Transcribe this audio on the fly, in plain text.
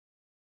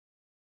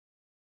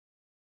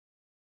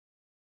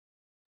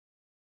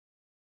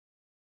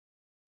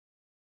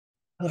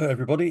Hello,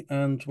 everybody,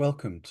 and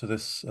welcome to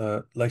this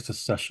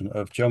latest session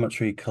of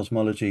Geometry,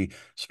 Cosmology,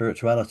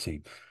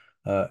 Spirituality.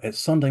 It's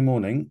Sunday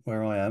morning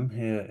where I am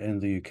here in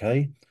the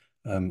UK.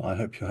 I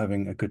hope you're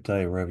having a good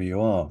day wherever you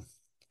are.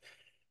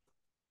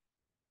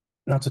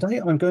 Now, today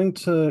I'm going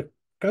to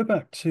go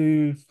back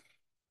to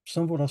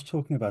some of what I was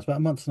talking about. About a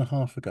month and a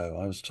half ago,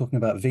 I was talking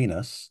about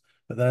Venus,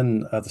 but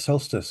then the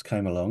solstice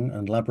came along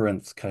and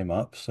Labyrinth came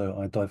up, so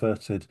I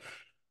diverted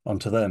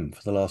onto them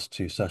for the last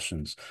two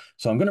sessions.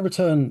 So I'm going to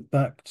return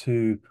back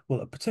to,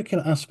 well, a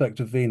particular aspect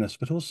of Venus,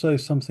 but also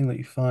something that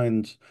you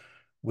find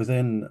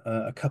within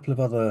a couple of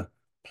other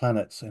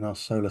planets in our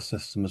solar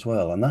system as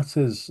well. And that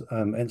is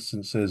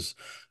instances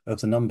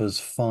of the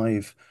numbers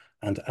 5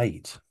 and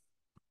 8.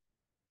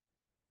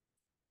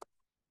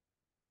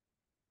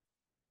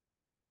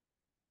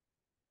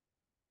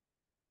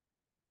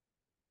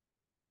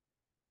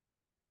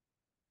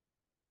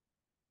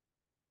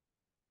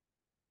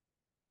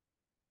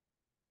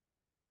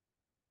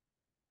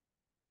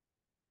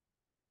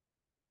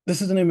 This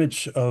is an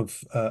image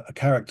of a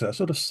character, a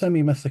sort of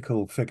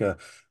semi-mythical figure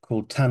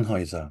called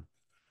Tannhäuser.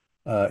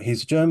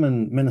 He's a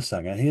German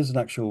Minnesänger. He is an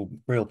actual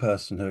real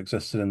person who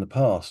existed in the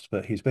past,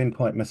 but he's been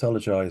quite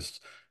mythologized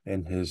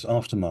in his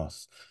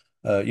aftermath.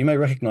 You may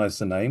recognize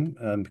the name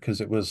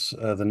because it was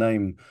the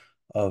name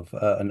of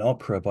an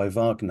opera by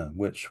Wagner,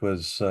 which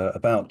was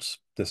about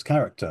this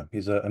character.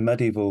 He's a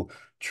medieval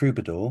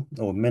troubadour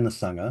or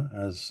Minnesänger,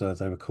 as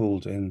they were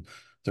called in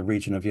the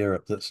region of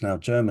Europe that's now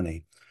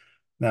Germany.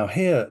 Now,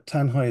 here,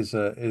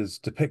 Tannhäuser is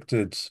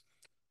depicted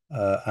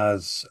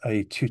as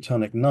a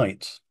Teutonic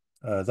knight.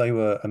 They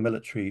were a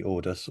military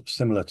order, sort of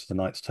similar to the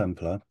Knights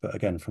Templar, but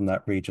again, from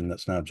that region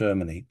that's now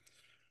Germany.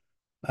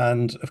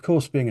 And of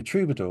course, being a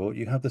troubadour,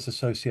 you have this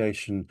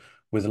association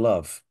with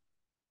love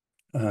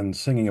and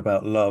singing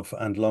about love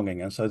and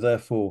longing. And so,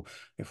 therefore,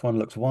 if one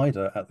looks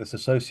wider at this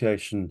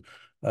association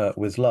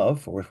with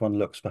love, or if one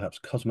looks perhaps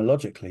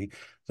cosmologically,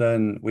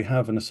 then we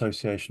have an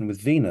association with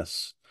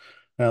Venus.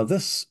 Now,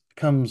 this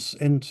comes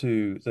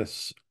into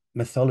this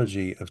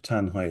mythology of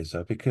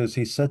Tannhäuser because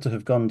he's said to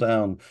have gone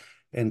down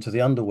into the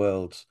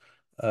underworld,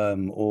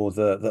 or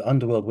the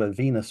underworld where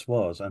Venus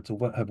was, and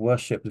to have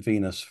worshipped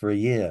Venus for a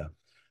year.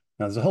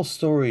 Now, there's a whole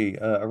story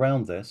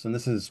around this, and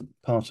this is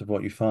part of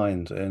what you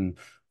find in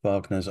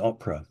Wagner's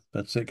opera,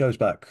 but it goes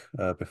back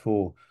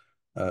before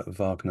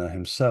Wagner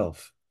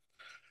himself.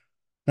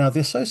 Now,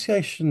 the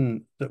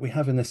association that we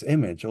have in this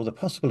image, or the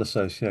possible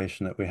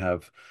association that we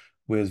have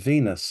with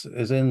Venus,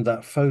 is in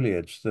that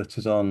foliage that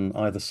is on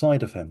either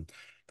side of him.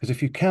 Because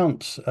if you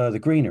count the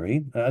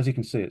greenery, as you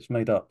can see, it's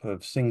made up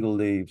of single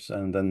leaves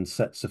and then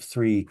sets of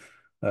three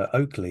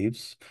oak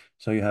leaves.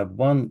 So you have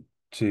one,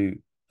 two,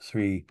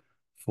 three,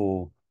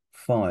 four,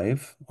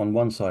 five on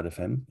one side of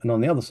him. And on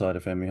the other side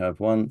of him, you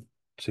have one,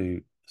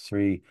 two,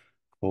 three,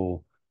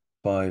 four,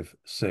 five,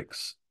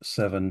 six,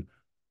 seven,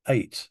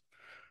 eight.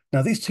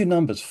 Now, these two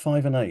numbers,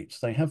 5 and 8,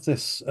 they have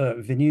this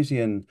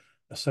Venusian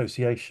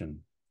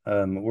association.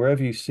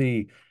 Wherever you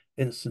see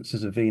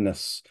instances of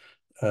Venus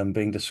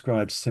being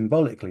described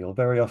symbolically, you'll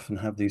very often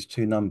have these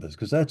two numbers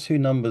because they're two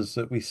numbers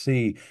that we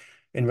see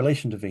in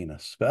relation to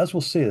Venus. But as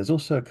we'll see, there's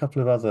also a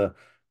couple of other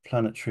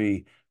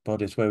planetary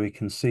bodies where we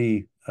can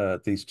see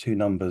these two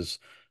numbers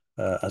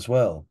as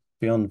well,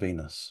 beyond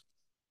Venus.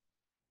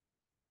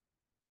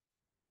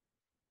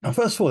 Now,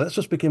 first of all, let's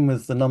just begin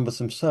with the numbers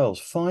themselves.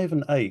 5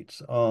 and 8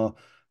 are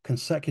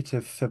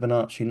consecutive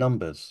Fibonacci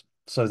numbers.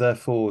 So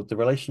therefore, the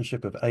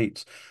relationship of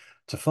 8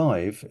 to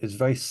 5 is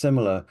very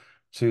similar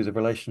to the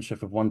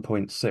relationship of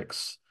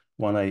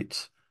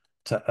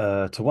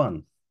 1.618 to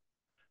 1,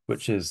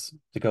 which is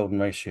the golden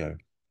ratio.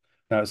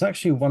 Now, it's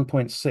actually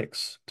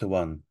 1.6 to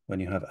 1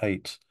 when you have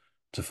 8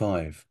 to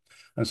 5.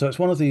 And so it's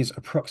one of these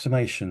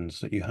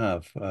approximations that you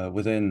have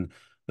within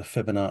the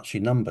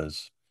Fibonacci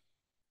numbers.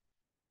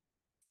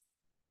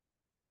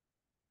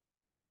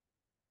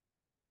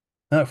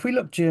 Now, if we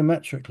look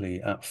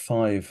geometrically at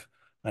 5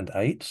 and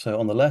 8, so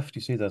on the left,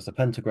 you see there's the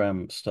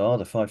pentagram star,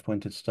 the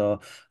 5-pointed star,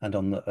 and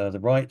on the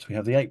right, we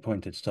have the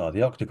 8-pointed star, the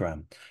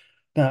octagram.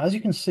 Now, as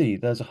you can see,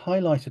 there's a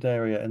highlighted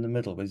area in the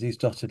middle with these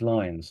dotted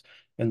lines,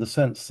 in the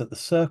sense that the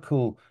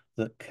circle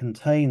that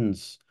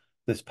contains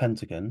this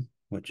pentagon,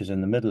 which is in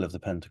the middle of the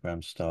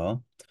pentagram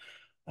star,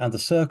 and the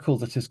circle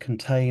that is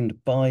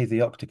contained by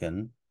the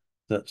octagon,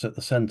 that's at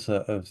the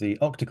center of the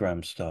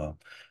octagram star.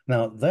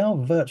 Now, they are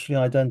virtually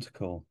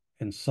identical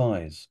in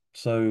size.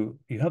 So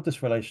you have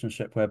this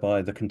relationship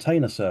whereby the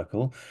container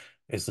circle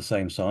is the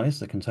same size,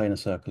 the container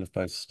circle of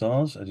both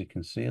stars, as you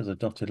can see, as the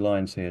dotted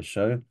lines here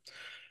show.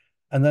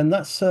 And then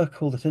that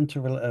circle that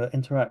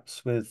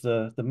interacts with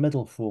the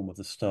middle form of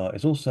the star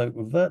is also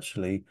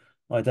virtually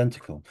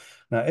identical.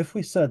 Now, if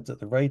we said that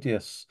the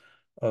radius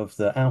of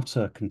the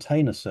outer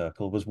container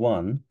circle was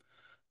 1,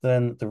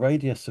 then the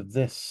radius of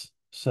this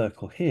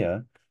circle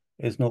here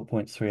is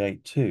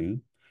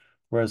 0.382,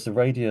 whereas the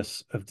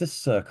radius of this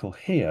circle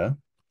here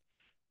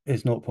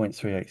is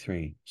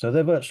 0.383. So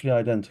they're virtually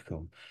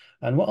identical.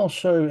 And what I'll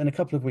show in a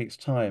couple of weeks'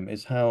 time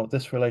is how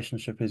this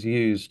relationship is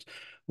used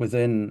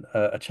within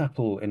a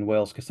chapel in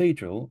Wales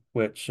Cathedral,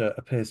 which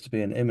appears to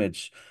be an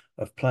image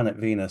of planet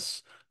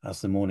Venus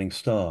as the morning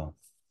star.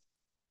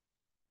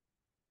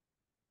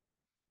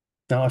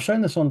 Now, I've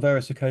shown this on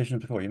various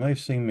occasions before. You may have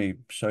seen me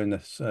showing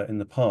this in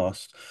the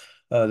past.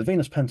 The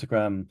Venus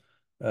pentagram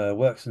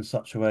works in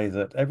such a way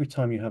that every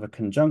time you have a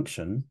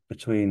conjunction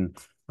between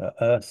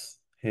Earth,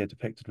 here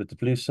depicted with the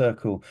blue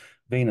circle,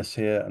 Venus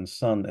here, and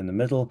Sun in the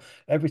middle,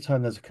 every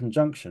time there's a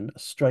conjunction, a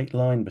straight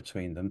line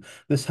between them,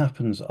 this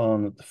happens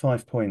on the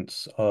 5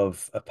 points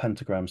of a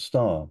pentagram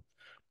star.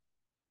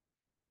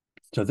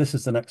 So this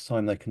is the next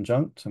time they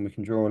conjunct, and we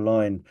can draw a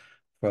line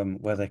from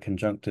where they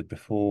conjuncted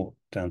before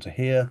down to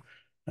here.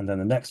 And then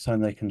the next time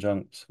they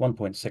conjunct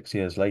 1.6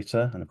 years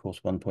later, and of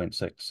course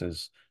 1.6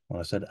 is, well,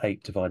 I said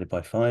 8 divided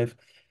by 5.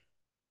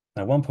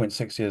 Now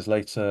 1.6 years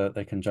later,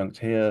 they conjunct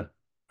here,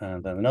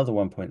 and then another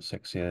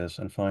 1.6 years,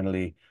 and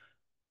finally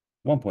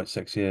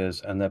 1.6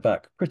 years, and they're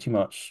back pretty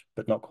much,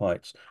 but not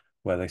quite,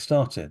 where they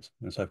started.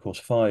 And so, of course,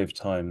 5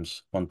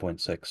 times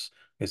 1.6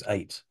 is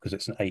 8, because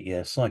it's an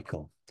 8-year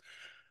cycle.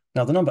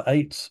 Now, the number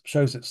 8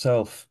 shows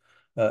itself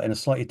in a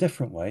slightly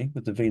different way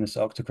with the Venus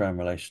octagram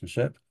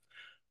relationship.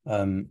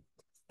 Um,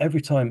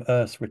 every time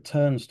Earth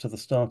returns to the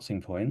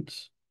starting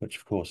point, which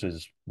of course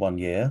is 1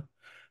 year,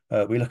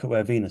 we look at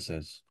where Venus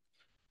is.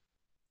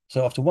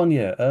 So after 1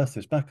 year, Earth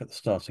is back at the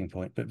starting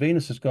point, but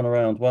Venus has gone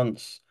around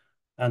once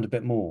and a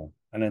bit more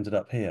and ended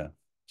up here.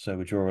 So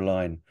we draw a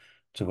line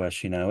to where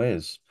she now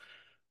is.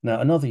 Now,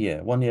 another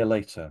year, 1 year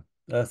later,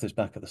 Earth is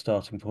back at the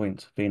starting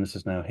point, Venus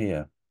is now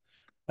here.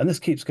 And this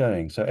keeps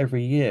going. So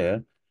every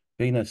year,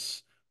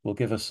 Venus will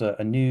give us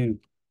a new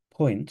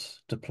point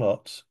to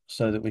plot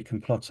so that we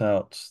can plot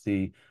out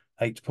the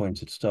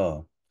 8-pointed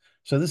star.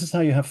 So this is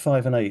how you have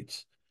 5 and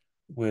 8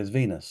 with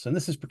Venus. And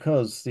this is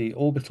because the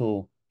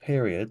orbital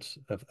period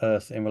of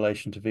Earth in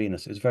relation to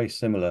Venus is very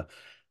similar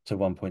to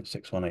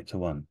 1.618 to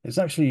 1.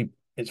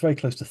 It's very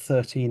close to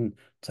 13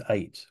 to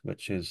 8,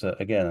 which is,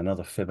 again,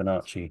 another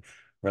Fibonacci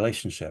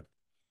relationship.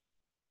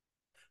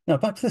 Now,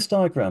 back to this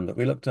diagram that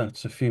we looked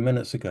at a few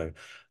minutes ago.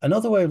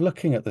 Another way of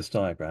looking at this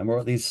diagram, or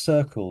at these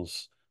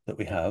circles that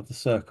we have, the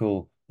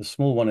circle, the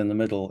small one in the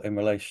middle in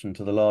relation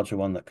to the larger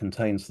one that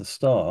contains the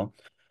star,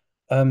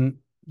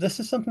 this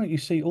is something that you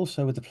see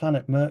also with the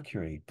planet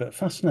Mercury, but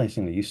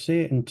fascinatingly, you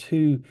see it in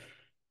two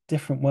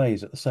different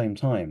ways at the same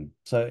time.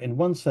 So in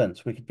one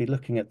sense, we could be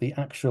looking at the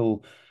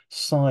actual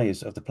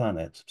size of the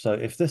planet. So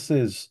if this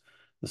is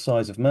the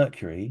size of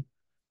Mercury,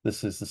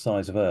 this is the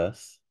size of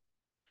Earth.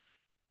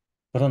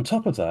 But on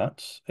top of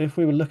that, if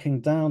we were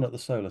looking down at the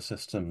solar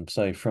system,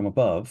 say from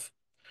above,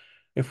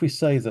 if we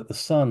say that the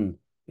sun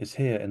is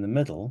here in the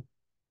middle,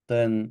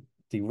 then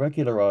the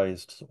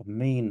regularized sort of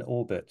mean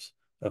orbit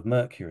of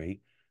Mercury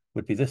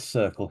would be this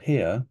circle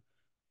here,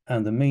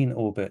 and the mean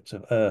orbit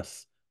of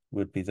Earth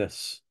would be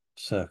this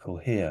circle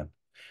here.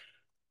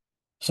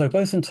 So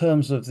both in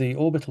terms of the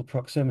orbital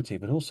proximity,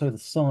 but also the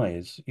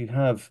size, you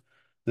have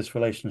this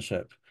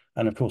relationship.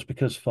 And of course,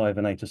 because 5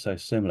 and 8 are so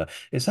similar,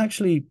 it's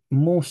actually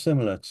more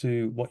similar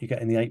to what you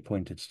get in the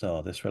 8-pointed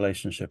star, this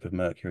relationship of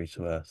Mercury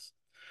to Earth.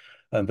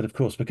 But of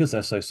course, because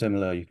they're so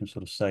similar, you can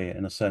sort of say it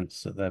in a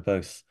sense that they're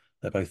both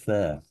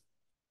there.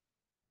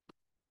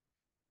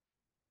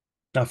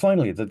 Now,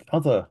 finally, the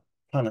other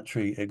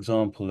planetary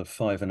example of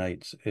 5 and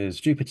 8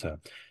 is Jupiter.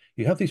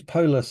 You have these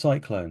polar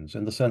cyclones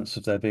in the sense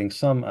of there being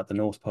some at the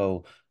North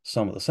Pole,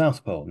 some at the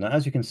South Pole. Now,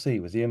 as you can see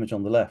with the image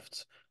on the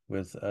left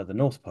with the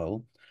North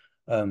Pole,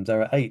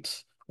 there are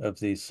 8 of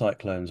these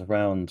cyclones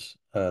around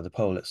the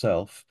pole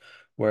itself,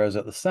 whereas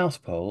at the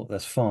South Pole,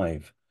 there's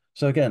 5.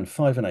 So again,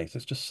 5 and 8,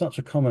 it's just such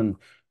a common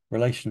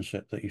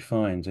relationship that you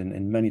find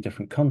in many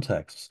different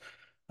contexts.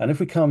 And if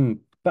we come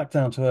back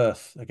down to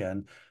Earth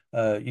again,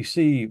 you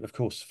see, of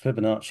course,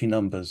 Fibonacci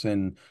numbers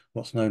in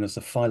what's known as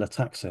the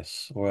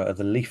phyllotaxis, or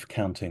the leaf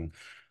counting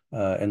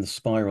in the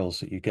spirals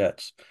that you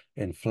get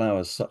in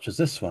flowers such as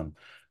this one.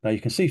 Now you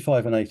can see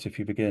 5 and 8 if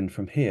you begin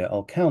from here.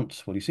 I'll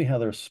count, well, you see how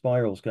there are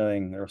spirals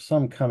going, there are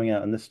some coming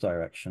out in this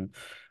direction,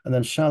 and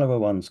then shallower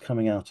ones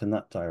coming out in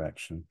that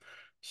direction.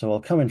 So I'll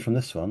come in from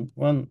this one,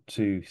 1,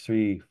 2,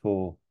 3,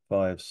 4,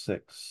 5,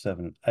 6,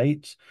 7,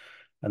 8,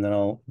 and then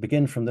I'll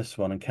begin from this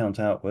one and count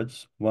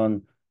outwards,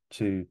 1,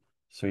 2,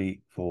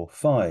 3, 4,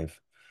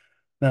 5.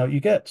 Now you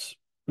get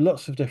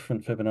lots of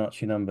different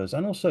Fibonacci numbers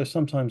and also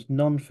sometimes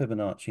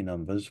non-Fibonacci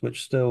numbers,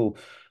 which still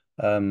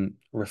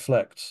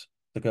reflect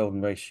the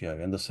golden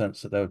ratio in the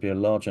sense that there would be a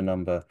larger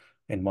number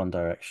in one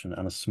direction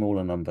and a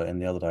smaller number in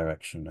the other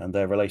direction, and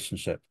their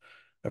relationship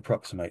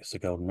approximates the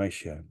golden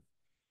ratio.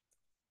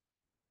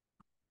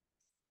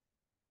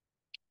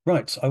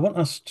 Right, I want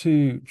us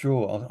to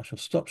draw, I shall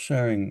stop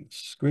sharing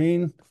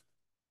screen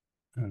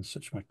and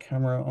switch my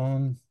camera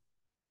on.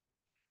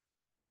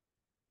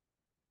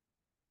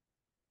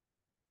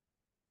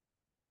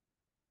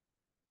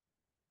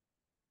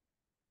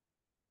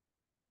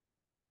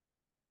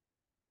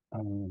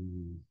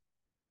 Um,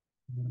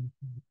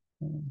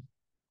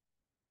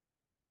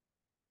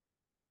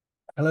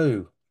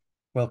 Hello,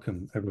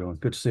 welcome everyone.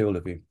 Good to see all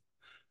of you.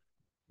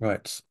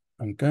 Right,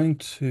 I'm going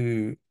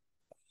to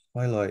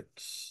highlight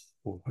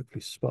or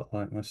hopefully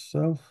spotlight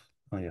myself.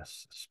 Oh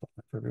yes,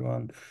 spotlight for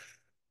everyone.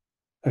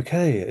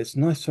 Okay, it's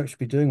nice to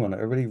actually be doing one at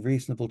a really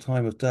reasonable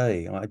time of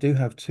day. I do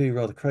have two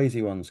rather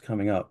crazy ones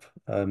coming up.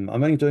 I'm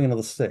only doing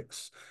another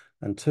six,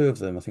 and two of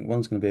them, I think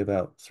one's going to be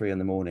about 3 in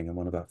the morning and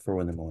one about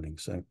 4 in the morning.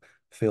 So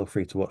feel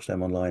free to watch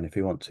them online if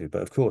you want to.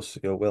 But of course,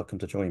 you're welcome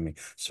to join me,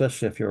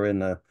 especially if you're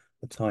in a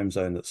time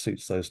zone that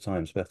suits those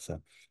times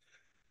better.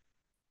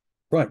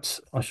 Right,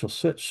 I shall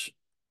switch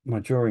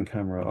my drawing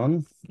camera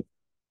on.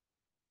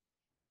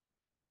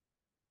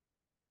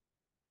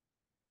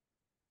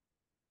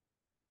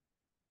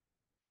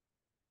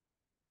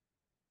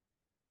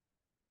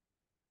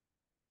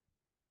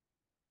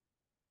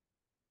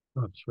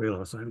 Oh, I just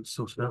realised I haven't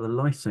sorted out the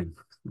lighting.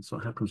 That's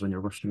what happens when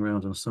you're rushing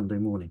around on a Sunday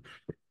morning.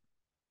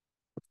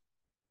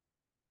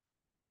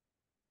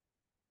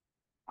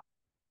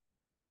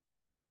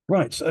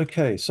 Right,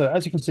 okay. So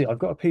as you can see, I've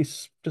got a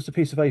piece, just a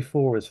piece of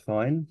A4 is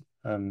fine.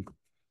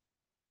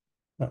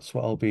 That's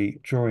what I'll be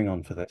drawing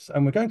on for this.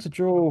 And we're going to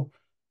draw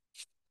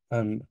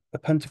a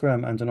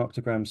pentagram and an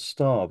octagram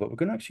star, but we're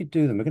going to actually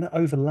do them. We're going to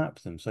overlap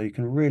them so you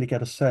can really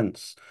get a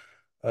sense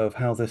of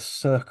how this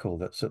circle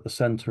that's at the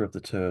center of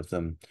the two of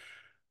them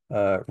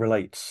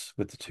relates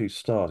with the two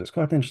stars. It's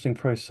quite an interesting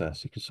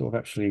process. You can sort of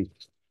actually,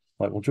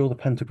 like, we'll draw the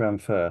pentagram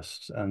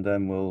first, and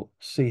then we'll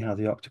see how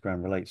the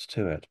octagram relates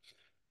to it.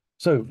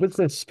 So with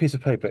this piece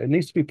of paper, it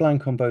needs to be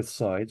blank on both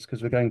sides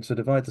because we're going to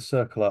divide the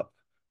circle up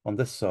on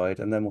this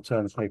side, and then we'll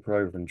turn the paper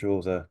over and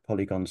draw the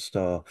polygon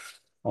star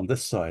on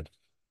this side.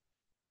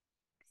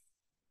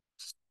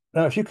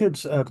 Now, if you could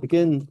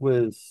begin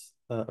with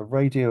a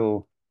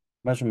radial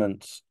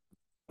measurement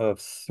of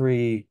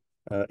 3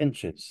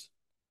 inches.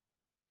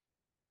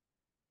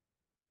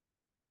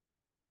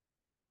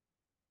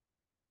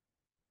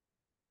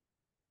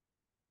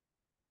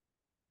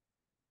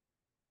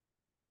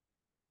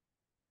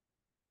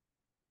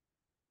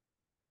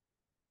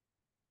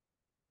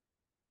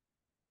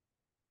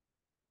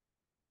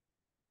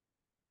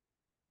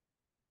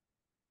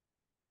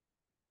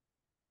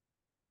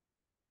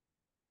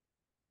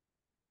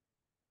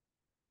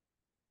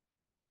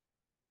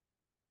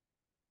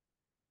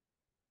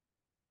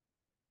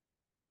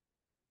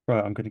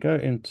 Right, I'm going to go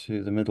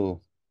into the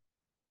middle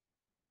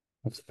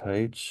of the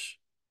page.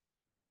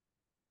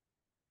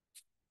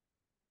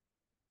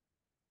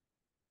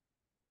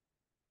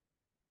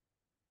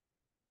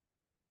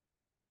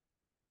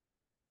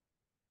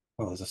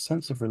 Oh, there's a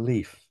sense of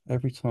relief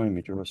every time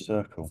you draw a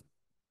circle.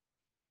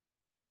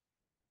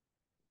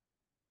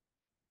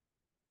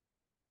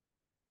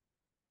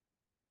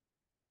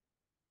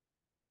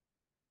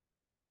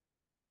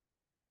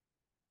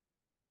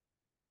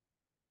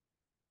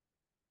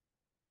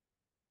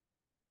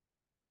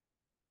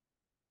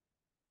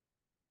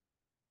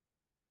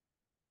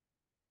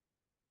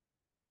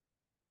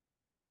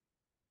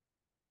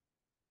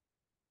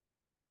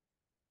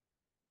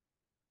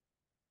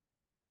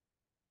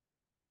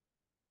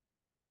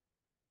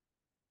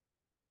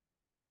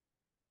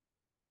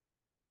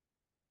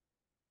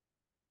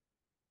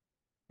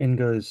 In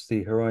goes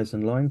the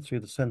horizon line through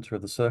the center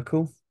of the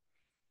circle.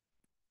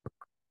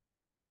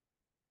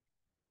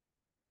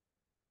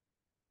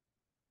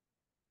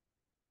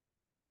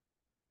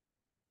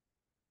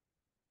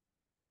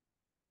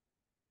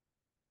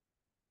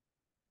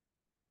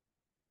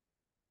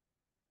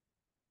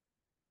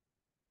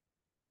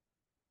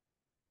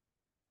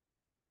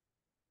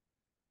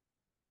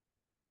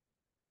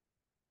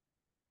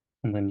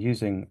 And then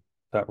using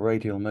that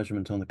radial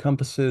measurement on the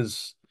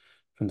compasses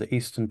from the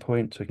eastern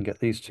point, we can get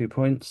these 2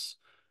 points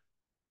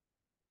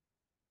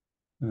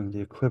and the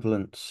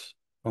equivalent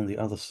on the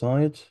other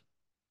side.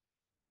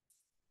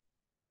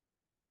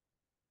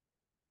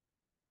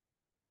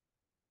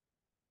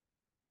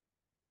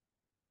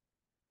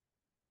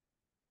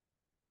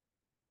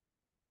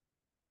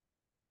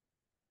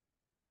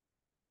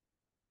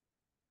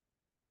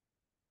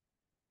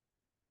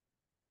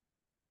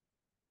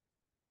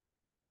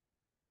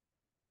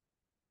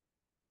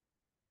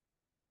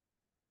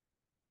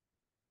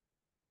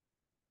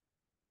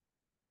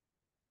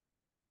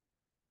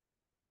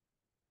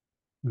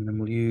 And then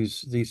we'll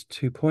use these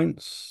 2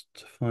 points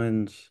to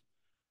find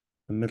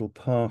the middle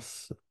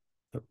path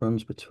that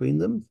runs between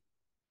them.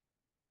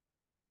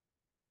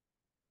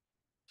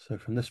 So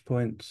from this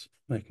point,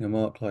 making a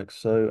mark like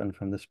so, and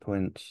from this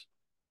point,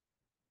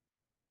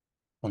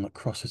 one that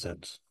crosses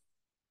it.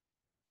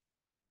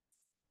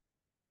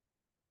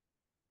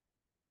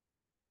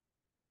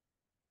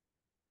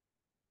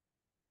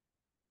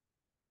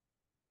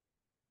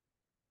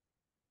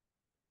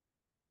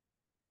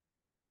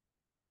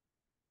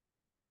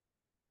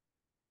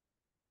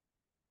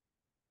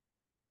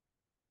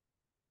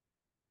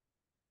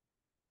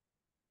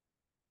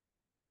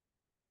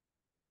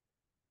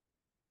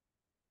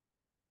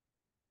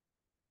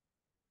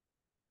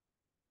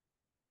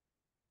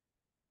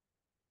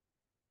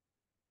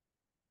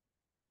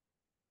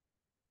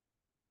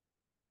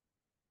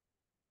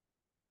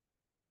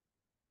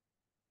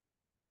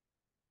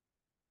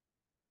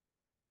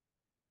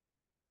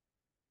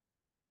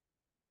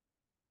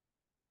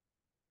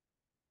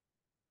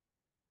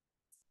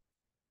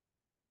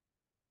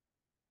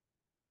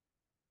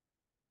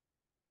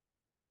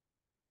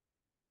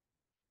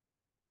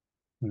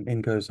 And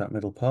in goes that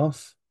middle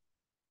path.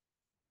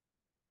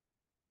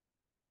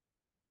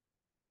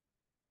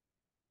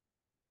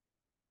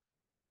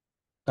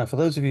 Now, for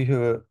those of you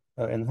who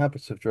are in the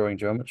habit of drawing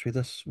geometry,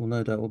 this will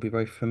no doubt will be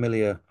very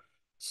familiar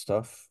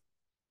stuff.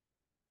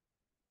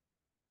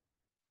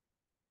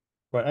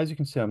 Right, as you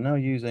can see, I'm now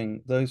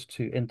using those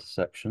two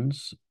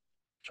intersections,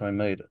 which I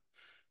made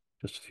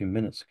just a few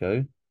minutes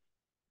ago,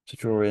 to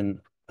draw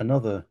in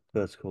another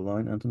vertical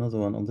line and another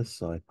one on this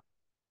side.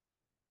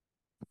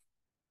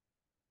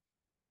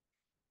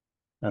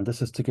 And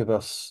this is to give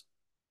us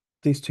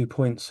these 2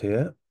 points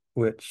here,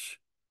 which,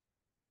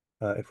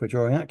 if we're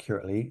drawing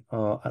accurately,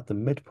 are at the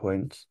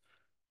midpoint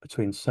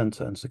between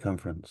center and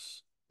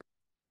circumference.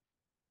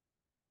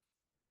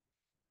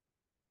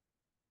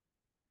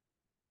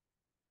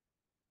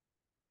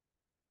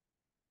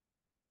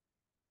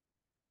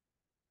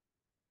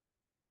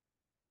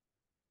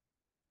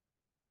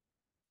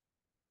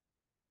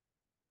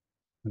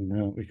 And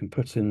now we can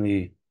put in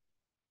the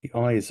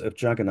eyes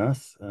of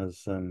Jagannath,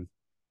 as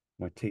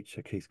my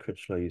teacher Keith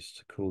Critchlow used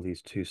to call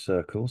these two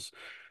circles.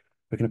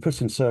 We're going to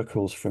put in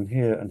circles from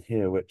here and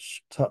here,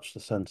 which touch the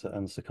center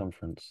and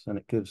circumference, and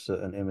it gives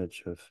an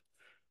image of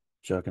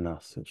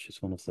Jagannath, which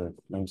is one of the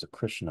names of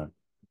Krishna.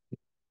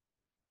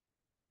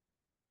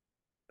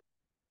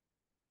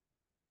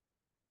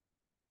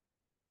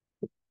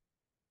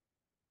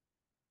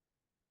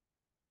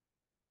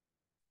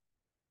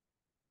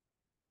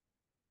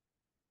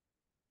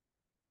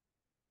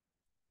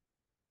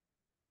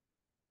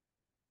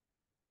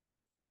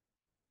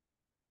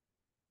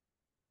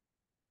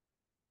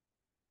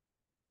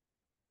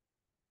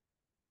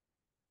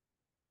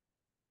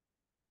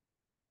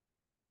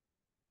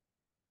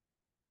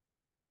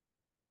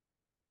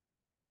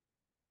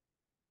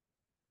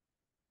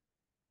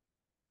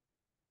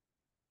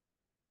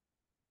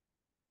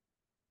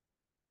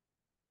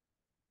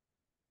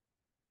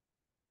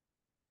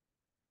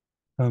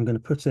 I'm going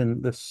to put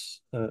in this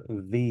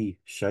V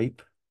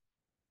shape,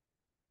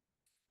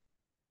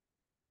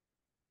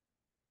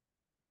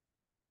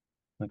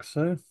 like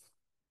so.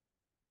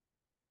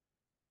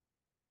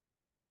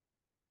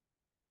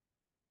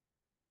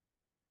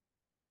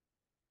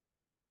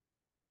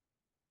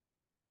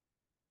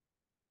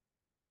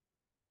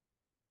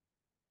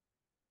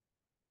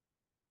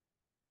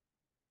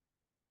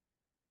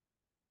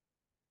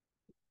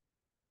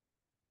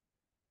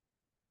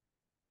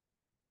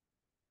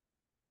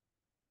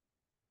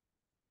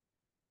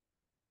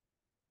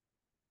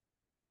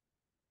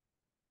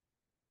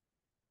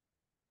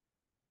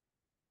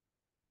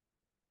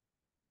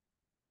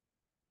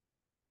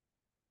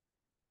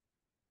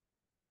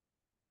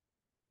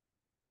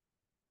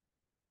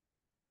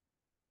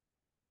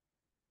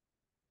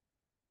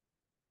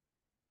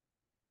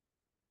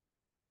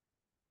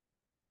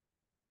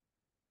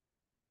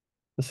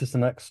 This is the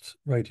next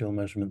radial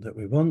measurement that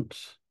we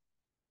want.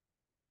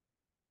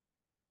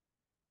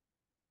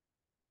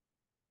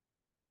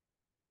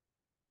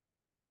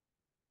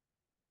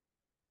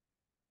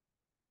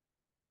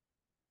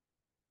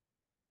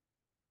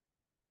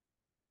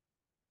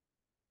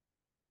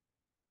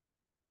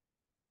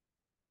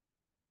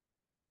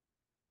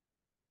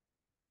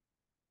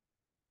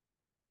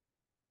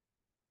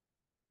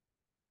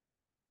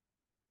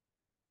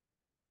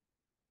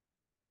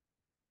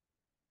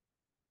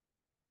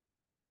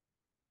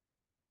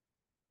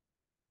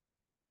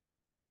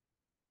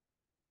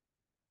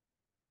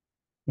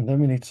 And then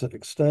we need to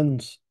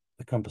extend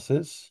the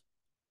compasses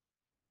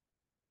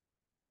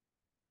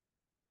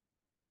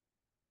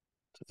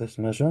to this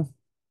measure.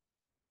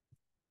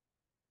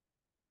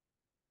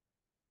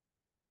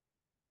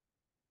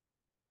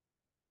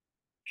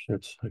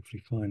 Should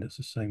hopefully find it's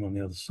the same on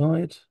the other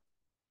side.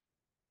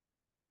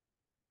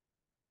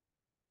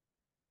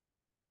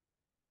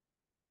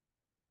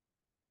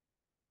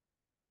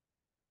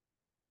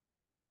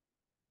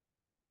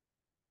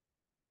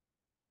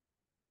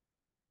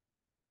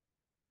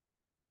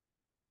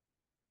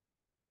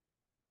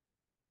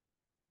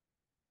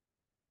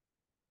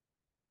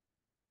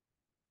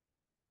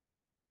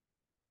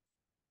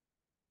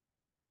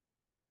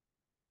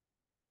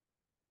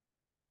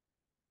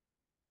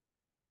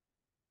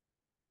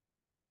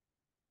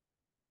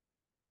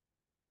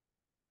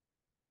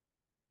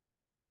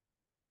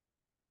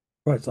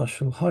 Right, I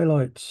shall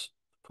highlight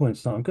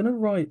points now. I'm going to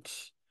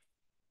write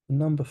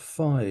number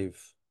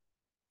 5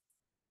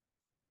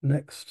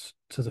 next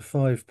to the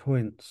 5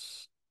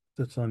 points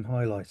that I'm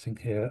highlighting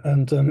here.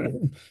 And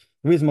the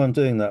reason why I'm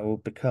doing that will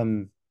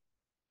become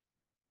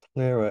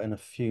clearer in a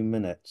few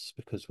minutes,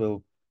 because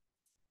we'll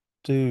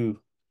do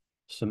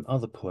some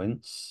other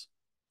points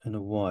in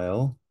a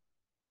while,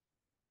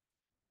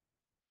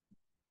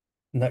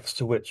 next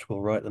to which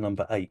we'll write the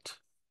number 8.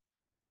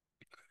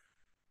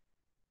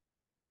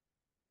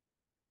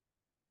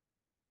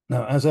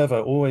 Now, as ever,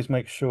 always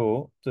make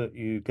sure that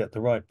you get the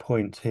right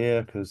point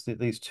here, because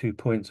these 2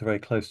 points are very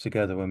close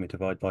together when we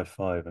divide by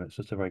 5, and it's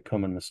just a very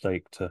common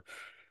mistake to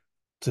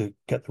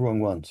get the wrong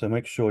one. So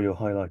make sure you're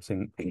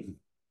highlighting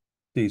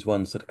these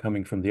ones that are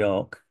coming from the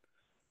arc.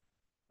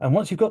 And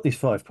once you've got these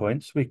 5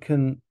 points, we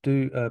can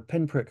do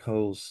pinprick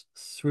holes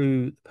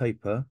through the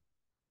paper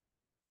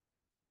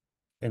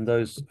in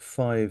those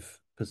 5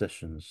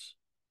 positions.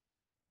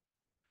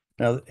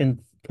 Now,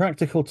 in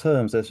practical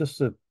terms, there's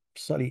just a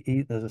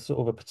there's a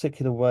sort of a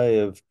particular way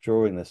of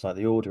drawing this, like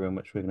the order in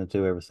which we're going to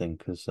do everything,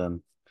 because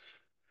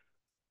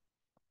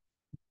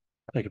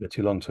take a bit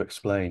too long to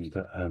explain,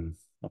 but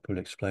I'll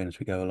probably explain as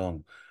we go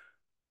along.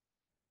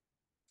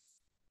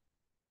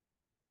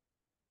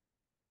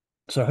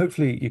 So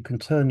hopefully you can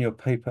turn your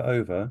paper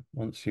over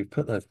once you've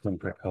put those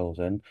pinprick holes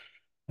in,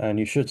 and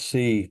you should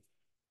see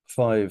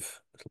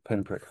 5 little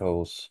pinprick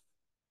holes.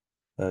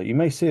 You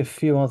may see a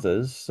few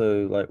others,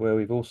 so like where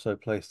we've also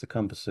placed the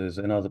compasses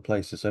in other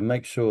places. So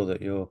make sure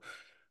that you're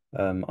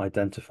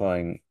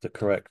identifying the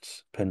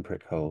correct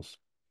pinprick holes.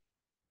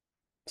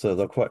 So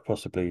they'll quite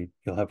possibly,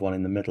 you'll have one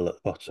in the middle at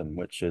the bottom,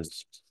 which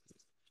is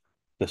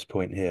this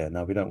point here.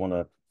 Now we don't want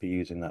to be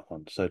using that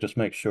one. So just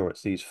make sure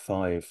it's these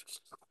 5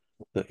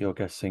 that you're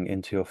getting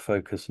into your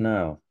focus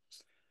now.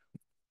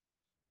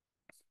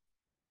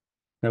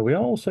 Now we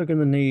are also going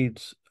to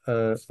need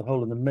the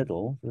hole in the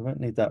middle. We won't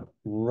need that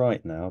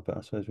right now, but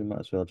I suppose we might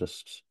as well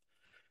just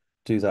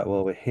do that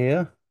while we're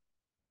here.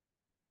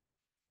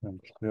 And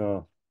we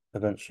are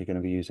eventually going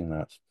to be using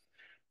that.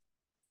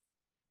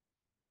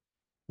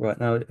 Right,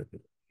 now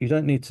you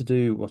don't need to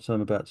do what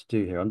I'm about to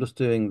do here. I'm just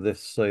doing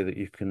this so that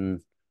you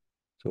can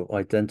sort of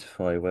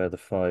identify where the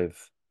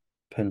 5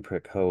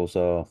 pinprick holes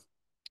are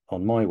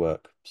on my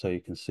work, so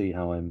you can see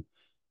how I'm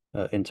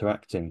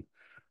interacting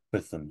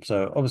with them.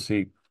 So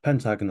obviously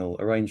pentagonal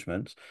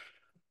arrangement,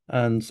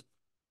 and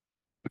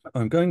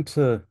I'm going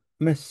to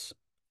miss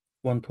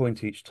 1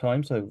 point each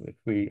time. So if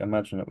we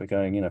imagine that we're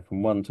going,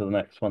 from one to the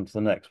next, one to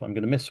the next, I'm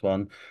going to miss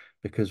one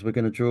because we're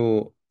going to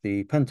draw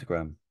the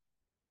pentagram.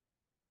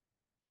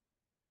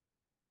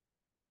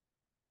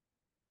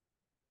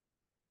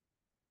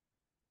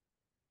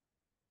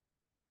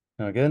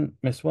 Now again,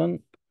 miss one.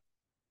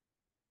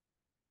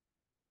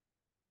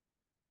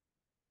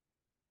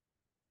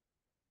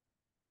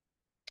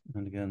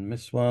 And again,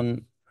 miss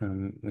one.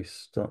 And we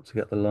start to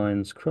get the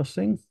lines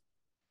crossing.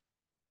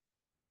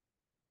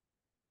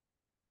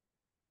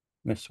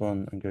 Miss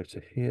one and go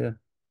to here.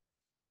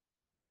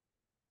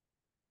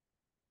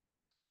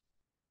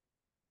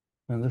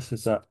 And this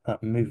is that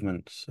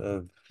movement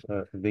of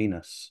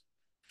Venus,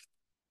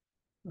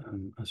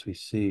 as we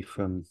see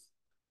from,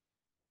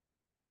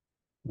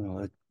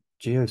 well, a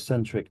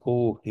geocentric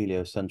or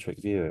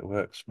heliocentric view. It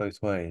works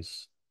both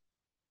ways.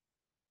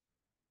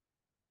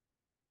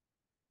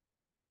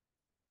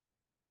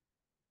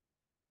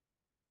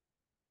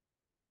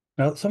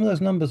 Now, some of those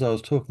numbers I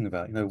was talking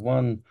about,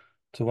 1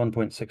 to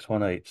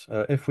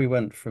 1.618, if we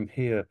went from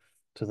here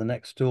to the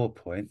next door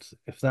point,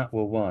 if that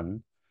were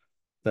 1,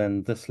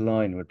 then this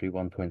line would be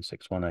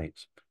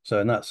 1.618.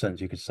 So in that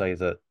sense, you could say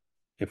that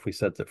if we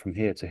said that from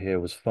here to here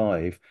was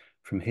 5,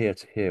 from here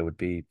to here would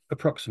be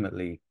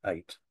approximately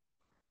 8.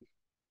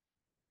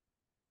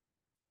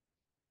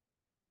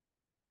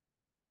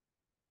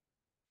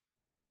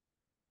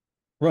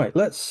 Right,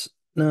 let's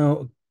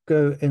now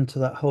go into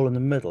that hole in the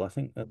middle. I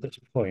think at this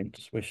point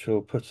we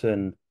shall put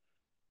in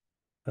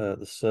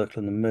the circle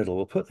in the middle.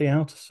 We'll put the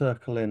outer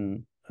circle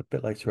in a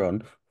bit later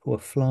on. Oh, a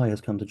fly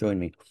has come to join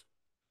me.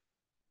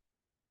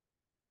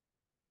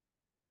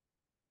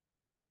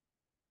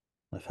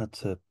 I've had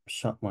to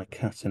shut my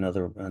cat in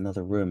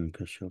another room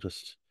because she'll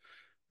just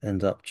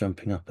end up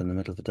jumping up in the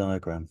middle of the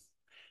diagram.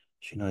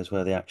 She knows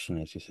where the action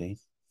is, you see.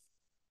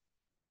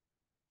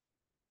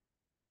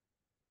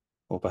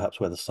 Or perhaps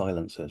where the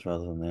silence is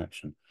rather than the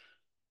action.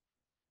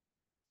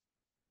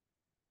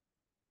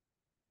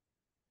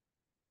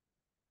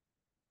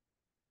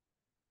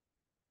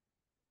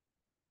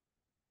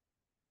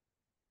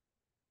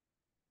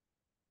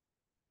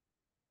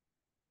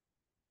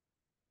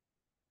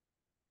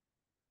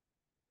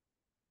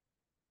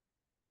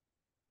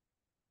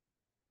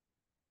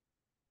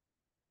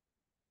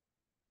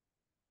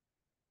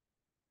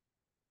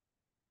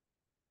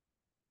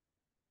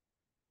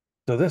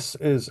 So this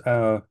is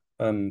our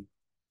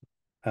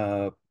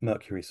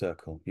Mercury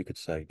circle, you could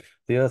say.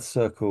 The Earth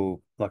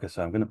circle, like I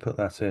say, I'm going to put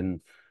that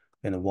in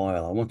a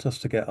while. I want us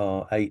to get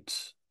our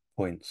 8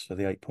 points for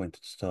the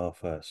 8-pointed star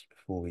first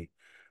before we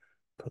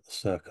put the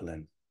circle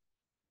in.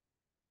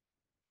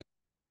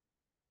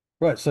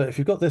 Right, so if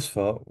you've got this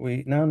far,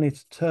 we now need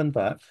to turn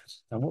back,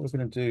 and what we're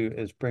going to do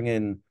is bring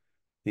in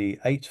the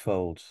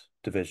eightfold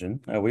division.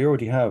 We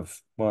already have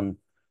 1,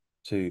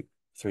 2,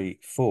 3,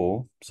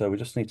 4, so we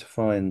just need to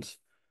find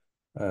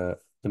the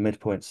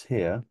midpoints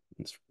here.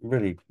 It's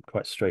really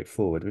quite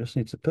straightforward. We just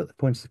need to put the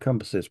points of the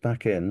compasses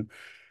back in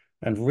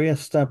and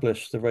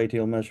re-establish the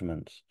radial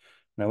measurement.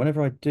 Now,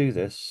 whenever I do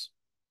this,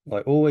 I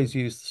always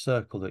use the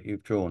circle that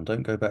you've drawn.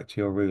 Don't go back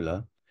to your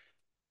ruler.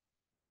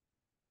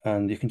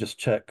 And you can just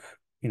check,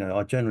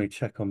 I generally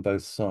check on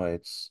both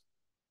sides,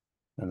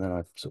 and then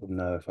I sort of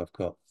know if I've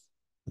got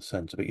the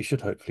center, but you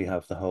should hopefully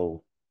have the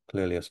hole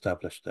clearly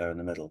established there in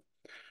the middle.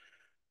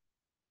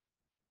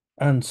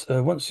 And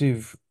once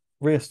you've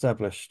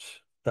re-established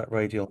that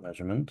radial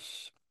measurement,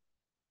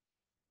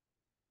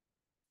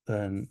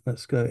 Then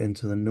let's go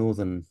into the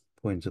northern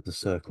point of the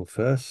circle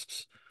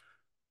first.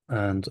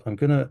 And I'm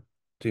going to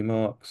do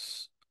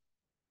marks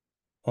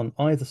on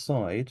either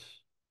side.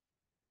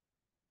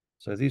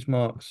 So these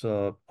marks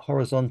are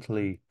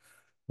horizontally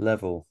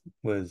level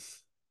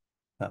with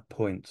that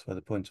point where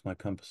the point of my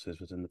compass is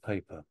within the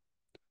paper.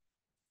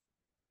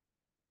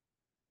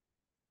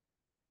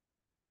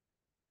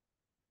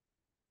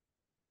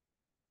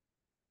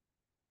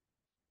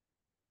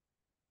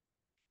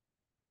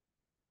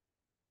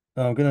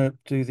 Now I'm going to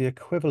do the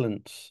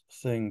equivalent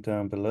thing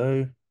down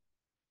below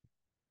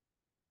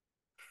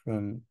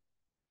from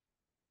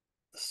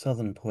the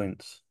southern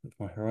point of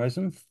my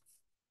horizon.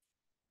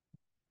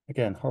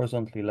 Again,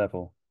 horizontally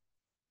level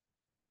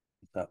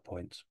at that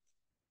point.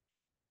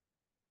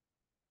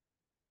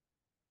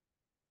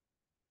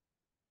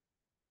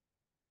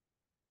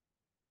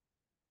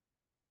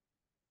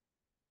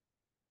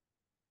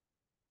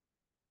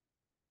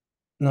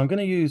 Now I'm going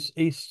to use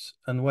east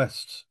and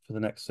west for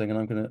the next thing, and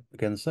I'm going to,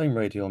 again, the same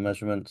radial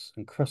measurements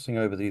and crossing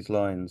over these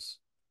lines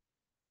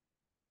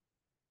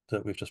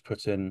that we've just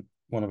put in,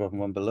 one above and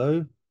one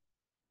below.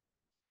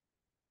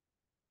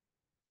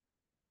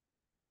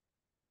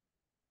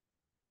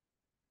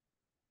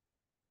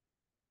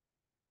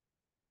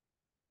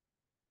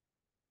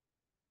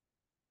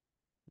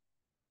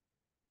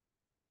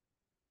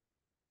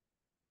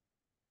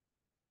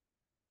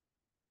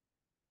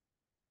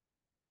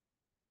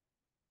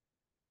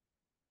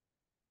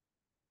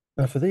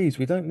 Now for these,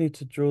 we don't need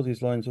to draw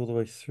these lines all the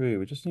way through.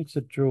 We just need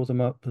to draw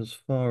them up as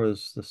far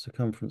as the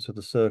circumference of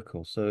the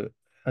circle. So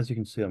as you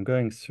can see, I'm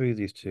going through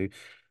these two.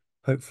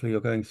 Hopefully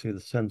you're going through the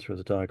center of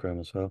the diagram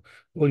as well.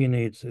 All you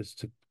need is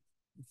to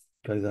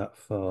go that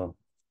far.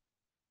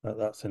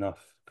 That's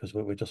enough because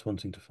we're just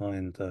wanting to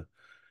find the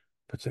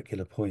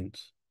particular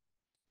point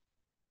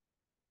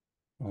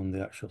on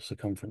the actual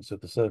circumference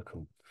of the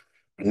circle.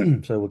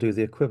 So we'll do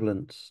the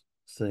equivalent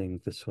thing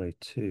this way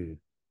too.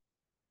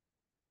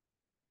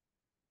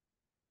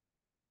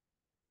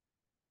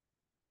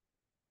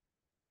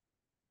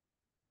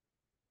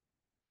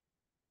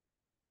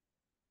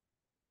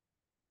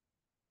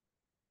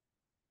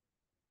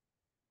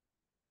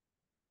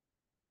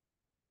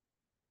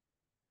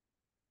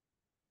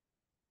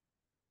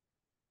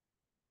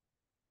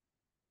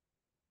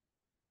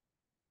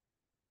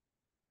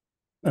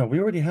 Now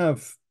we already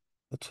have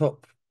the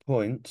top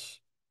point.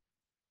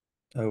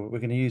 We're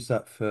going to use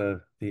that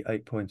for the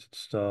 8-pointed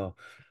star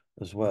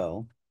as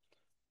well.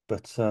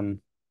 But the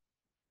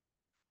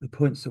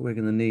points that we're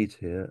going to need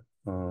here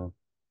are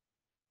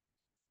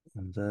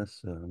on there.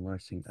 So I'm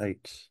writing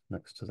 8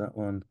 next to that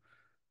one.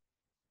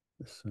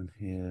 This one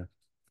here,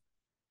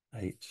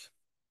 8.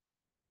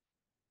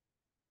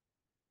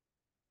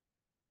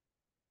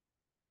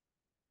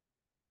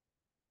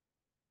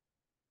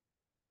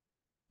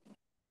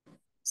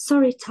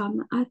 Sorry,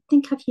 Tom, I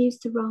think I've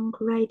used the wrong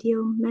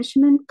radial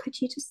measurement. Could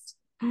you just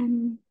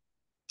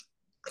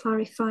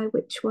clarify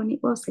which one it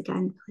was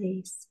again,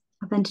 please?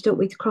 I've ended up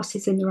with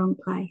crosses in the wrong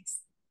place.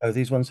 Oh,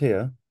 these ones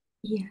here?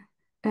 Yeah.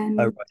 Oh,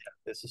 right. Yeah.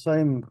 It's the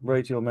same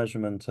radial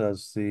measurement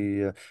as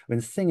the. I mean,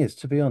 the thing is,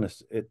 to be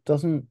honest, it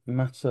doesn't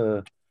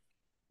matter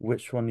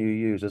which one you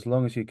use, as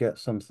long as you get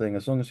something,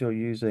 as long as you're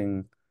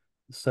using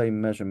the same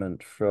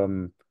measurement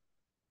from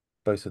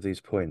both of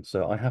these points.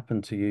 So I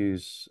happen to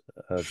use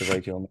the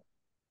radial,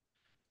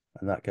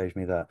 and that gave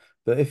me that.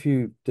 But if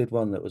you did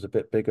one that was a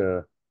bit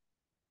bigger,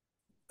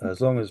 as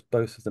long as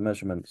both of the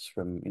measurements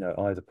from,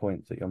 either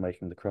point that you're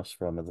making the cross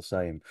from are the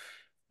same,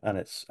 and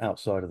it's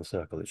outside of the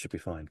circle, it should be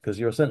fine, because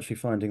you're essentially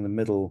finding the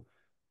middle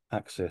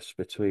axis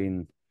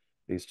between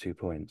these 2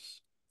 points.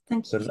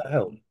 Thank So you. does that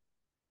help?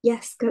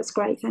 Yes, that's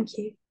great. Thank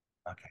you.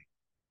 Okay.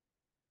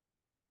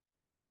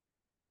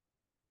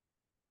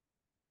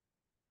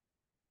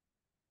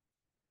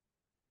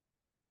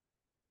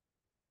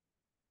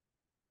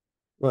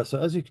 Right, so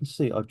as you can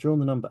see, I've drawn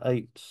the number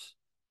 8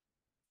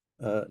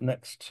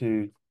 next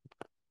to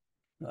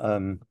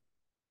um,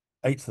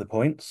 8 of the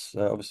points.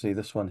 Obviously,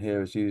 this one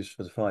here is used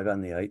for the 5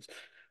 and the 8.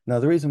 Now,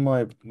 the reason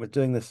why we're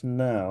doing this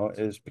now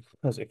is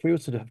because if we were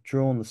to have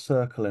drawn the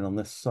circle in on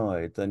this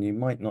side, then you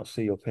might not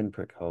see your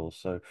pinprick holes.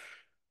 So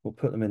we'll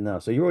put them in now.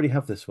 So you already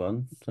have this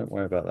one. Don't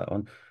worry about that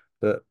one.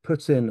 But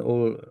put in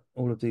all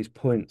of these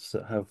points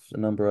that have the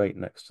number 8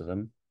 next to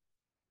them.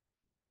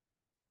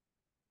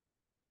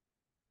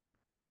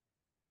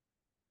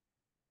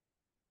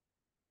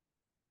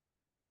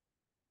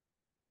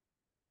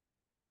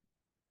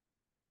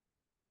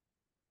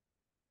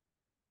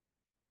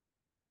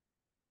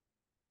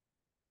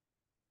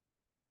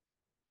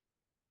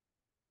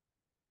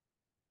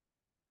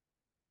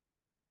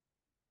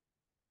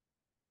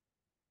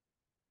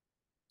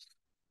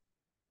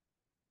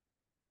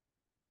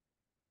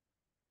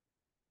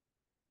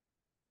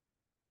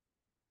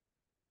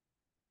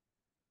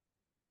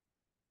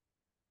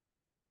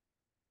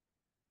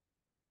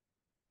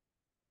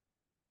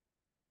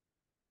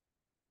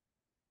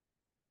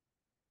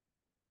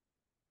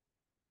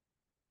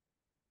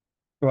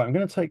 Right, I'm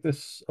going to take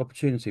this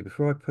opportunity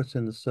before I put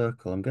in the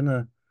circle. I'm going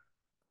to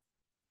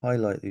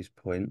highlight these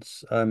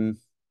points.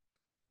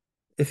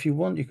 if you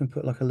want, you can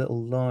put like a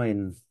little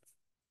line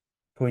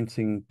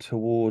pointing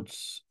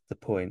towards the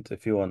point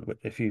if you want. But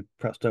if you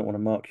perhaps don't want to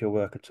mark your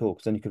work at all,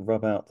 because then you could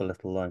rub out the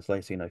little lines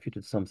later. If you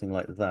did something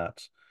like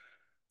that,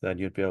 then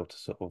you'd be able to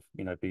sort of,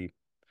 be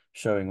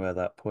showing where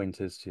that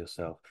point is to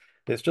yourself.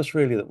 It's just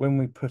really that when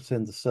we put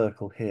in the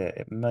circle here,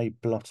 it may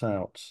blot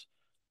out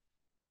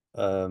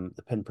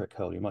the pinprick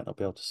hole. You might not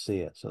be able to see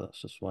it, so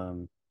that's just why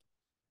I'm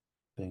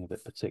being a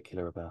bit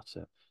particular about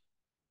it.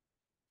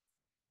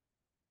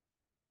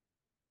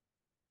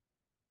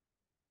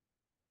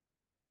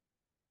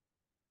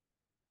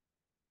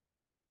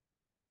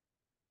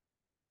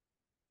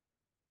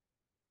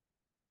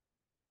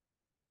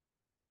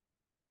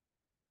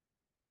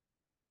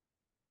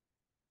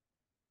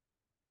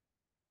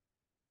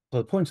 So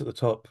the point at the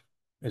top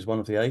is one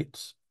of the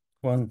eights.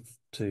 One,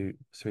 two,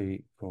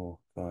 three, four,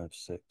 five,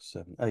 six,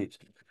 seven, eight.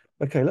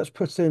 Okay, let's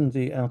put in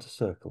the outer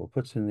circle.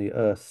 We'll put in the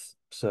Earth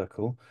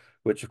circle,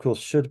 which of course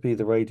should be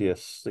the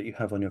radius that you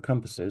have on your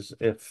compasses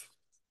if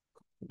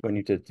when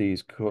you did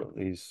these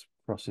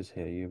crosses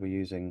here, you were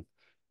using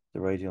the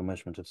radial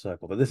measurement of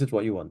circle. But this is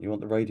what you want. You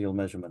want the radial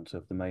measurement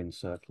of the main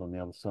circle on the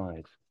other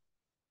side.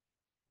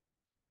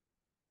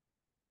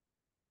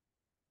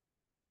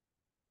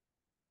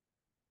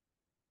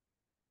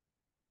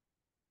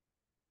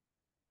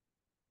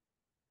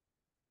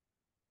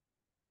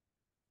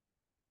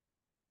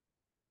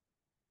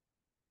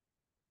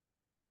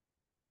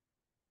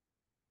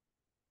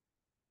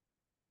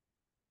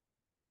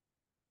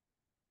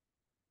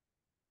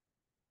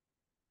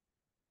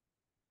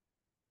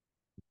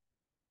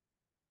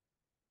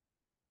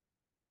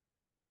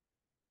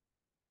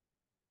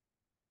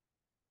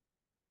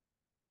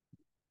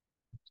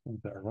 A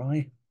bit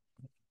awry.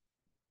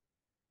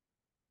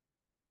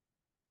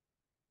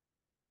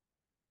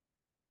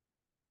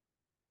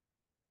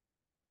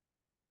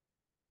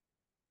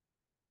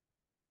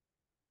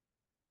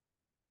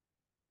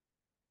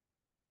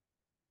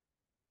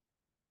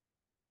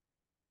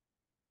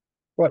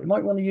 Right, you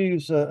might want to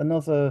use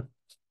another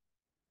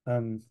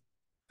um,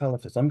 color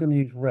for this. I'm going to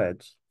use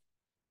red.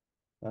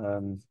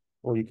 Um,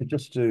 or you could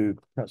just do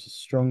perhaps a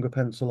stronger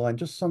pencil line,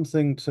 just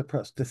something to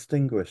perhaps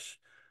distinguish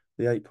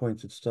the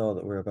eight-pointed star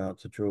that we're about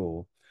to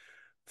draw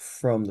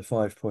from the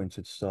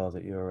five-pointed star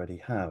that you already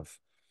have.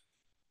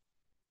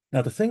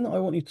 Now, the thing that I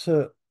want you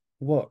to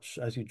watch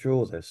as you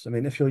draw this, I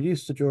mean, if you're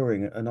used to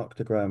drawing an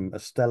octagram, a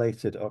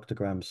stellated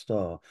octagram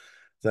star,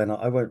 then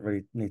I won't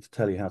really need to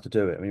tell you how to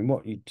do it. I mean,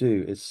 what you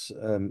do is,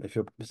 if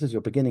this is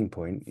your beginning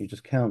point, you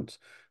just count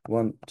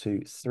one,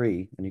 two,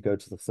 three, and you go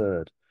to the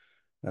third.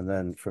 And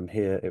then from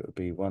here, it would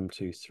be one,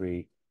 two,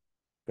 three,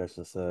 go to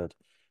the third,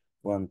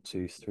 one,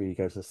 two, three,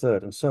 go to the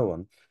third, and so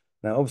on.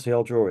 Now, obviously,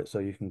 I'll draw it so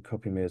you can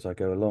copy me as I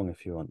go along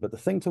if you want. But the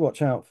thing to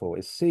watch out for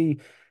is see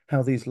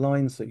how these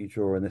lines that you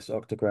draw in this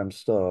octagram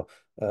star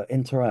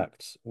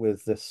interact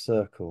with this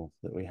circle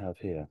that we have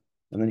here.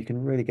 And then you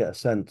can really get a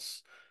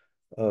sense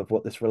of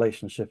what this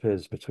relationship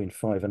is between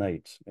 5 and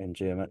 8 in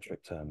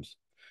geometric terms.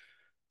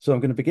 So I'm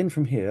going to begin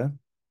from here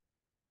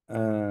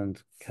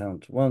and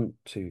count one,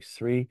 two,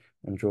 three,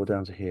 and draw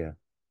down to here.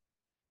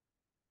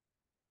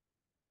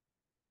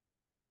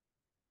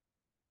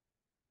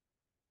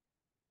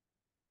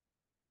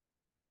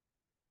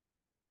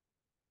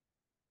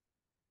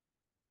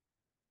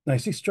 Now, you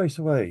see straight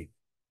away,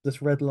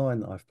 this red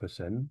line that I've put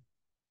in,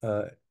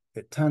 uh,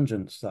 it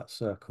tangents that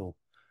circle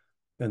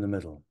in the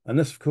middle. And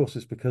this, of course,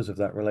 is because of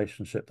that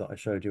relationship that I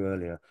showed you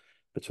earlier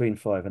between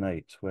 5 and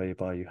 8,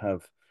 whereby you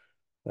have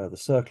the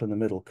circle in the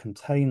middle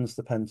contains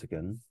the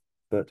pentagon,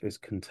 but is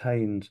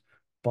contained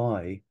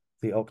by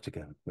the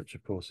octagon, which,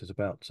 of course, is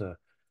about to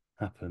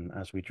happen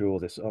as we draw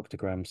this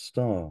octagram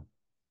star.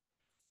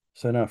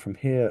 So now from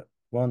here,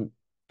 one,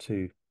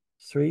 two,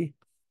 three.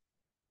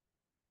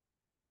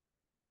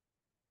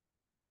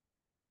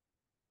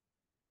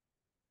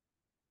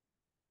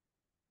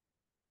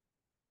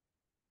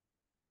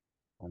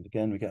 And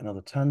again, we get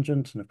another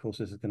tangent. And of course,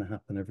 this is going to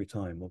happen every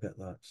time. We'll get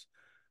that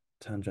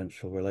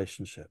tangential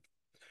relationship.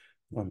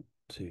 One,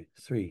 two,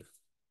 three.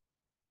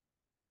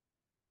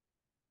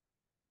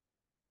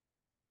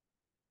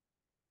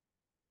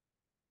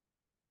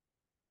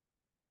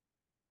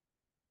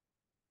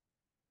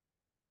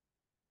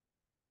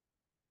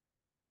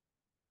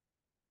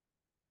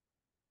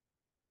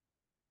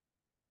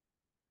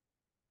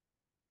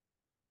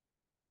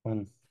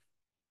 One,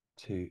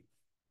 two,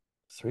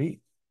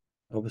 three.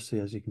 Obviously,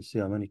 as you can see,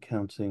 I'm only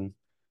counting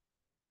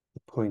the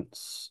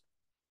points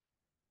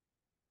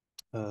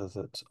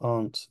that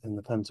aren't in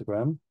the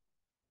pentagram,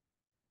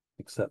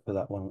 except for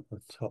that one at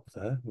the top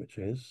there, which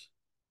is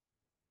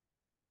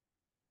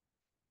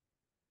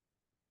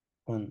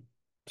one,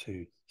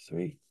 two,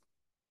 three.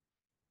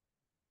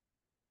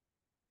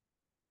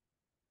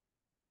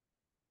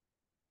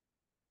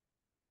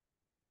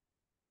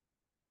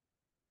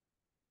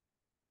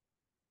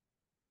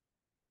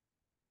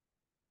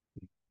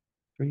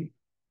 Three.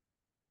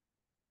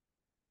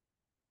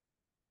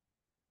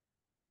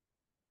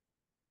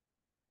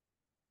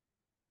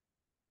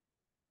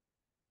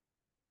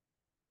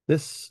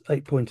 This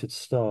eight-pointed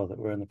star that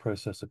we're in the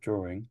process of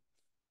drawing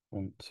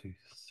one, two,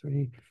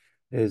 three,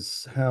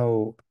 is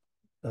how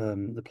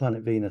the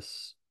planet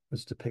Venus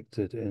was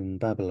depicted in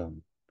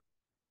Babylon.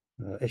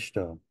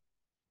 Ishtar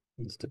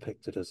is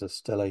depicted as a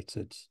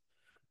stellated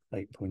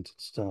eight-pointed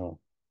star.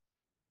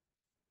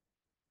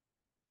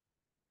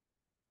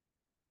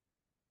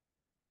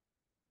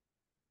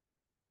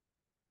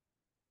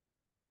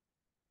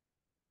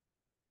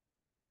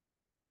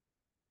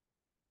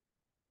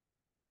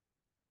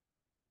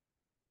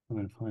 And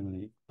then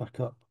finally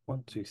back up,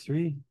 one, two,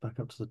 three, back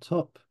up to the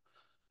top.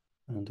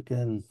 And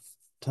again,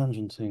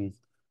 tangenting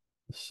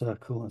the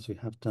circle as we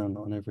have done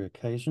on every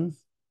occasion.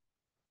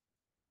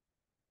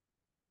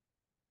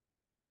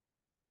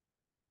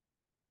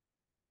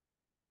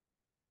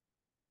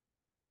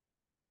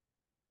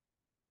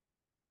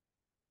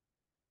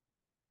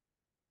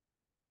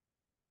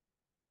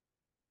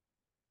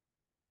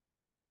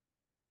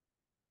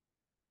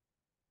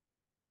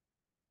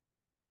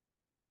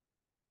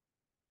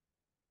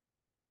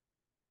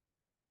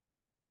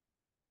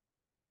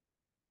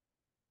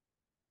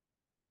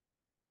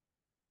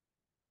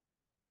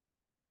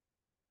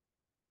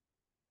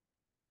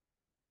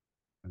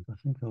 And I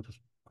think I'll just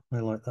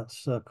highlight that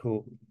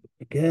circle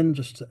again,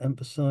 just to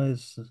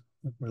emphasize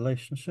the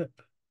relationship.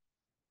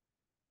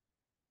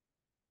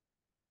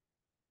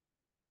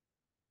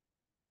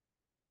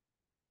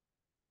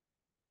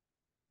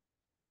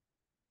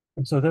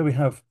 And so there we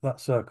have that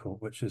circle,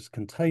 which is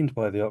contained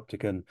by the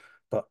octagon,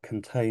 but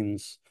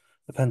contains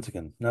the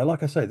pentagon. Now,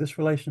 like I say, this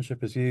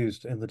relationship is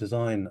used in the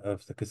design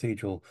of the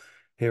cathedral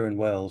here in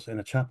Wales in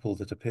a chapel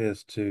that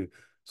appears to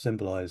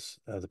symbolize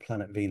the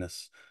planet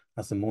Venus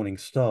as the morning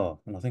star.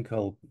 And I think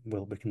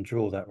we can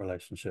draw that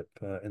relationship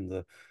in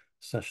the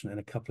session in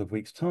a couple of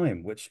weeks'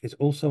 time, which is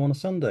also on a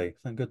Sunday.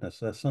 Thank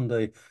goodness.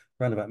 Sunday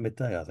around about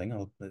midday, I think.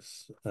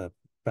 It's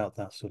about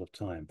that sort of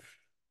time.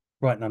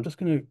 Right, now I'm just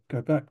going to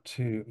go back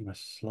to my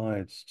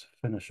slides to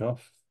finish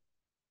off.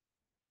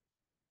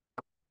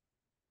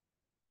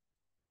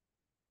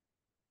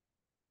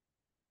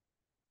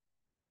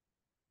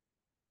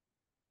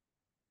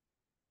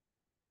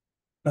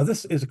 Now,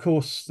 this is a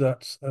course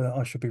that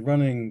I shall be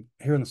running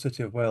here in the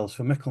city of Wales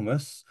for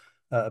Michaelmas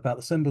about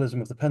the symbolism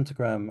of the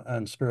pentagram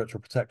and spiritual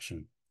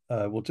protection.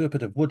 We'll do a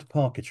bit of wood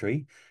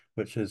parquetry,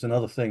 which is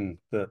another thing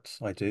that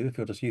I do. If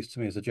you're just used to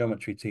me as a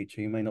geometry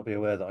teacher, you may not be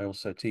aware that I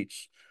also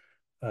teach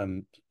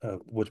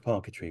wood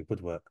parquetry,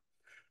 woodwork.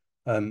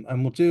 And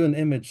we'll do an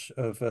image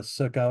of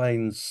Sir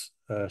Gawaine's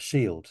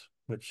shield,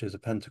 which is a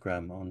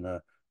pentagram on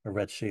a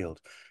red shield.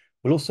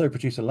 We'll also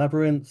produce a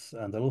labyrinth,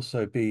 and there'll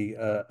also be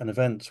an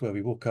event where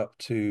we walk up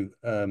to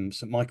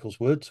St Michael's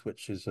Wood,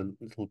 which is a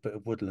little bit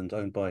of woodland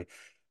owned by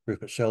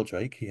Rupert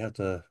Sheldrake. He had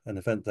an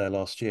event there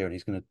last year, and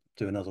he's going to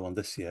do another one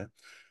this year.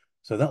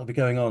 So that'll be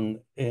going on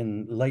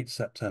in late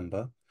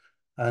September.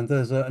 And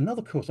there's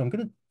another course. I'm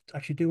going to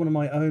actually do one of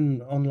my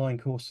own online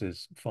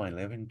courses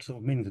finally. I've been sort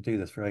of meaning to do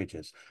this for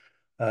ages.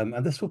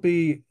 And this will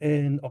be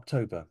in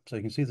October. So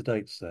you can see the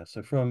dates there. So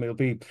it'll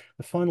be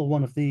the final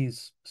one of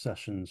these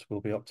sessions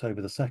will be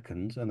October the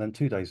 2nd. And then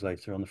 2 days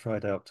later on the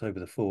Friday, October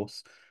the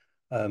 4th,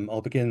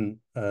 I'll begin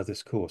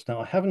this course.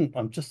 Now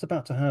I'm just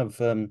about to have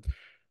a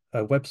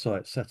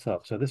website set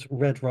up. So this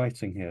red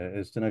writing here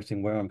is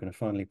denoting where I'm going to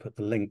finally put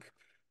the link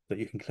that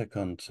you can click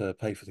on to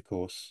pay for the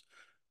course.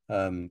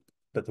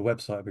 But the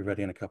website will be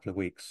ready in a couple of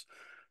weeks.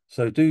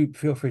 So do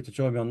feel free to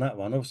join me on that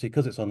one. Obviously,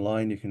 because it's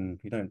online, you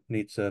don't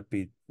need to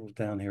be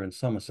down here in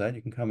Somerset.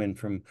 You can come in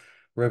from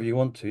wherever you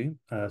want to.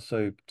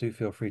 So do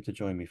feel free to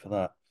join me for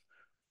that.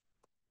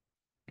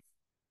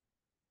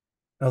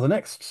 Now, the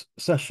next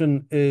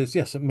session is,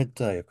 yes, at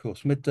midday, of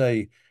course,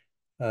 midday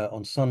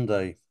on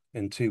Sunday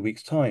in 2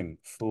 weeks' time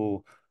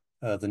for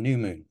the new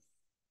moon.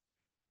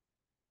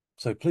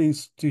 So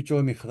please do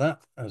join me for that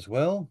as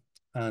well.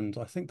 And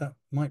I think that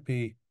might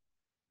be,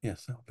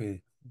 yes, that'll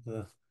be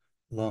the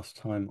last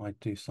time I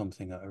do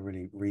something at a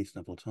really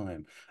reasonable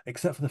time,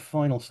 except for the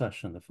final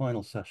session. The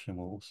final session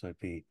will also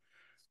be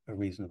a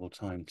reasonable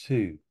time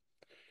too.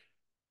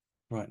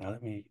 Right, now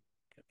let me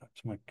get back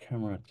to my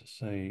camera to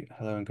say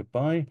hello and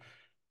goodbye.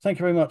 Thank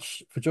you very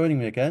much for joining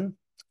me again,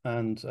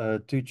 and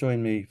do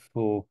join me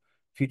for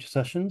future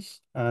sessions,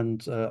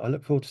 and I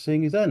look forward to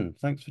seeing you then.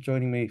 Thanks for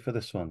joining me for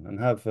this one, and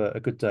have a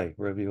good day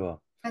wherever you are.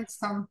 Thanks,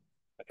 Tom.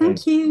 Okay.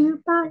 Thank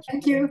you. Bye.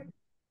 Thank you.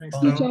 Thanks,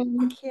 See you, Tom. Jane.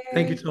 Thank you.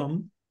 Thank you,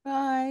 Tom.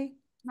 Bye.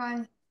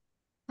 Bye.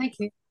 Thank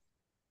you.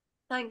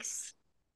 Thanks.